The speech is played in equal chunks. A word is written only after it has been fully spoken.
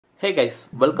Hey guys,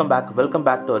 welcome back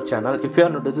to our channel. If you are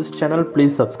new to this channel,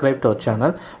 please subscribe to our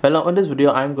channel. Well, now in this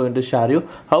video I am going to share you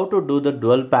how to do the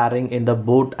dual pairing in the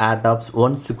Boat Airdopes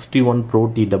 161 Pro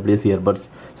TWS earbuds.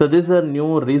 So this is a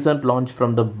new recent launch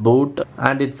from the Boat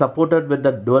and it's supported with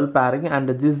the dual pairing, and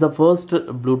this is the first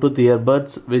Bluetooth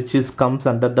earbuds which comes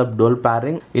under the dual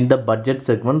pairing in the budget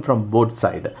segment from Boat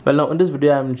side. Well, now in this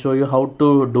video I am going to show you how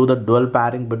to do the dual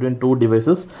pairing between two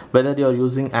devices, whether you are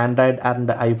using Android and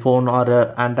iPhone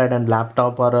or Android and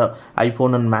laptop or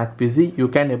iPhone and Mac PC. You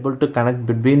can able to connect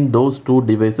between those two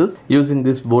devices using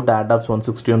this Boat Airdopes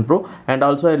 161 Pro. And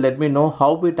also let me know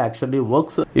how it actually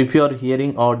works if you are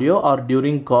hearing audio or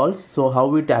during calls. So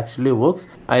how it actually works,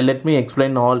 let me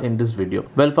explain all in this video.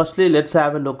 Well, firstly let's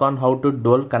have a look on how to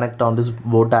dual connect on this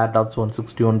Boat Airdopes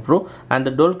 161 Pro. And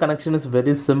the dual connection is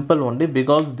very simple only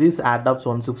because this Airdopes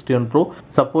 161 Pro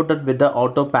supported with the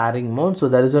auto pairing mode, so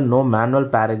there is no manual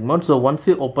pairing mode. So once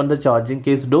you open the charging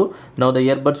case door, now the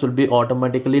earbuds will be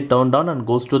automatically turned on and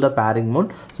goes to the pairing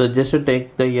mode. So just to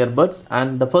take the earbuds,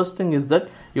 and the first thing is that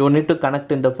you need to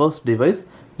connect in the first device.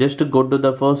 Just to go to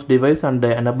the first device and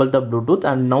enable the Bluetooth,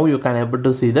 and now you can able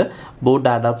to see the Boat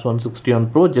Airdopes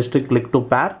 161 Pro. Just to click to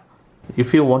pair.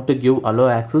 If you want to give allow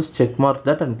access, check mark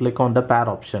that and click on the pair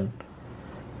option.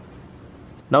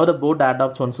 Now the Boat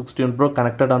Airdopes 161 Pro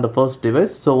connected on the first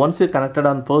device. So once you connected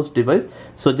on first device,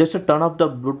 so just to turn off the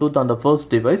Bluetooth on the first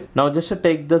device. Now just to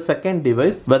take the second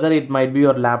device, whether it might be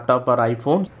your laptop or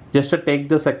iPhone, just to take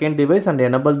the second device and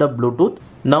enable the Bluetooth.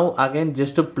 Now again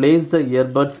just to place the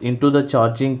earbuds into the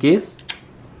charging case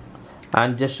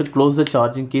and just to close the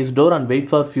charging case door and wait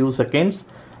for a few seconds,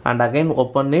 and again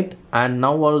open it, and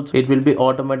now also it will be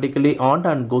automatically on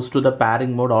and goes to the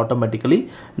pairing mode automatically.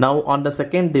 Now on the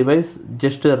second device,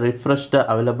 just to refresh the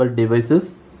available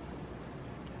devices.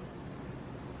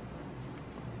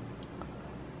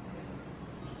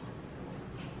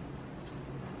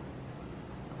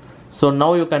 So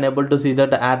now you can able to see that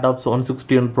the Airdopes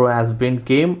 161 Pro has been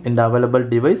came in the available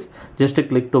device. Just to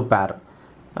click to pair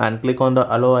and click on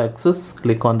the allow access,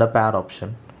 click on the pair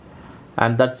option.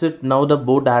 And that's it. Now the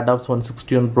Boat Airdopes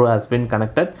 161 Pro has been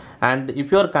connected. And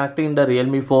if you are connecting the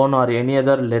Realme phone or any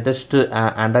other latest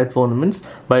Android phone, means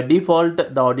by default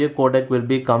the audio codec will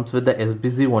be comes with the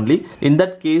SBC only. In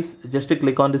that case, just to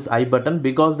click on this I button,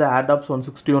 because the Airdopes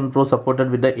 161 Pro supported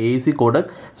with the AAC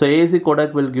codec. So AAC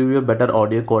codec will give you a better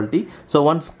audio quality. So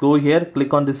once go here,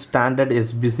 click on this standard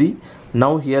SBC.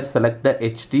 Now here select the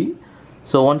HD.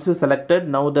 So once you selected,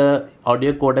 now the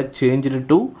audio codec changed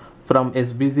to from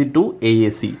SBC to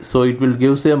AAC, so it will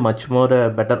give you a much more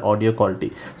better audio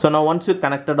quality. So now once you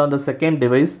connected on the second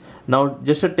device, now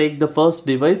just to take the first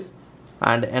device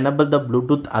and enable the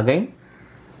Bluetooth again.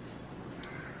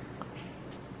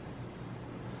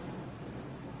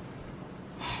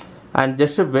 And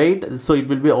just to wait, so it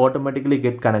will be automatically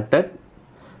get connected.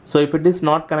 So if it is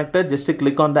not connected, just to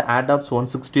click on the Airdopes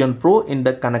 161 Pro in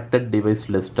the connected device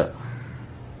list.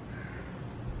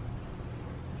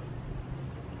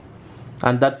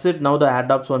 And that's it. Now the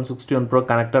Airdopes 161 Pro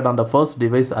connected on the first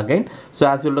device again. So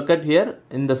as you look at here,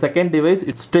 in the second device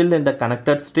it's still in the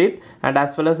connected state, and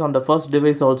as well as on the first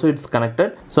device also it's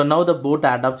connected. So now the Boat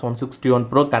Airdopes 161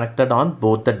 Pro connected on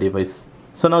both the device.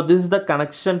 So now this is the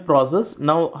connection process.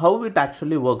 Now how it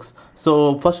actually works.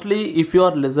 So firstly, if you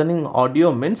are listening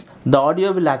audio, means the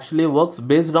audio will actually works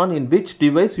based on in which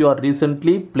device you are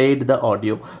recently played the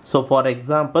audio. So for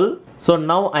example, so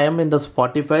now I am in the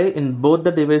Spotify in both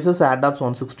the devices Airdopes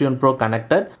 161 Pro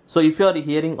connected. So if you are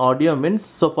hearing audio, means,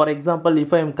 so for example,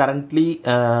 if I am currently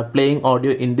playing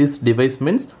audio in this device,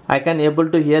 means I can able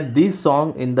to hear this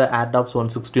song in the Airdopes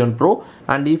 161 Pro.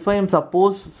 And if I am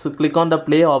suppose click on the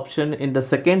play option in the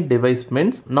second device,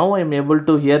 means now I am able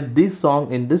to hear this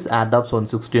song in this Airdopes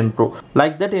 161 Pro.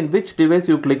 Like that, in which device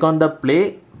you click on the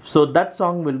play, so that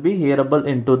song will be hearable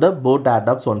into the Boat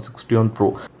Airdopes 161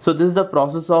 Pro. So this is the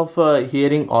process of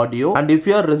hearing audio. And if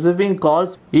you are receiving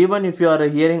calls, even if you are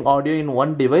hearing audio in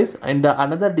one device, and the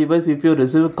another device if you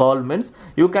receive call, means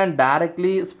you can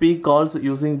directly speak calls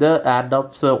using the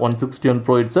Airdopes 161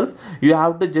 Pro itself. You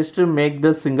have to just make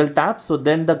the single tap, so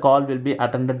then the call will be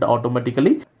attended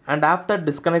automatically. And after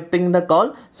disconnecting the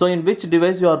call, so in which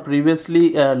device you are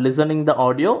previously listening the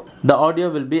audio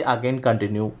will be again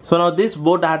continue. So now this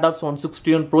Boat Airdopes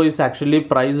 161 Pro is actually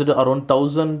priced around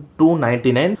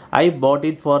 1299. I bought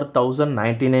it for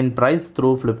 1099 price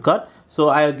through Flipkart. So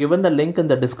I have given the link in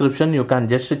the description, you can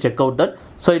just check out that.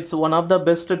 So it's one of the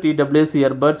best TWS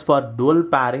earbuds for dual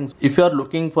pairings. If you are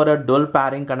looking for a dual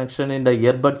pairing connection in the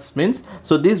earbuds means,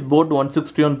 so this Boat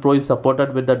 161 Pro is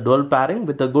supported with the dual pairing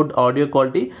with a good audio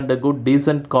quality and a good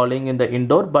decent calling in the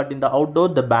indoor, but in the outdoor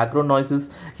the background noise is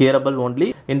hearable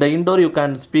only. In the indoor you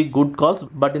can speak good calls,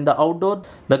 but in the outdoor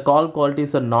the call quality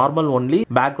is a normal only.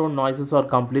 Background noises are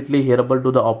completely hearable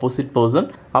to the opposite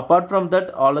person. Apart from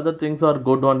that, all other things are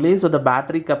good only. So the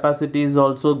battery capacity is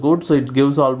also good, so it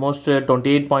gives almost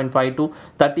 28.5 to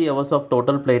 30 hours of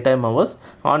total playtime hours.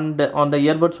 On the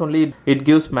earbuds only it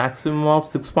gives maximum of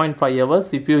 6.5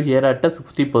 hours if you hear at a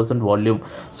 60% volume.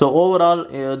 So overall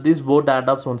this Boat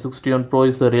Airdopes 161 Pro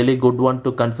is a really good one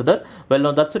to consider. Well,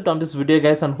 now that's it on this video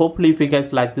guys, and hopefully if you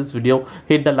guys like this video,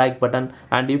 hit the like button,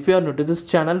 and if you are new to this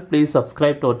channel, please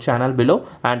subscribe to our channel below,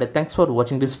 and thanks for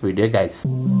watching this video guys.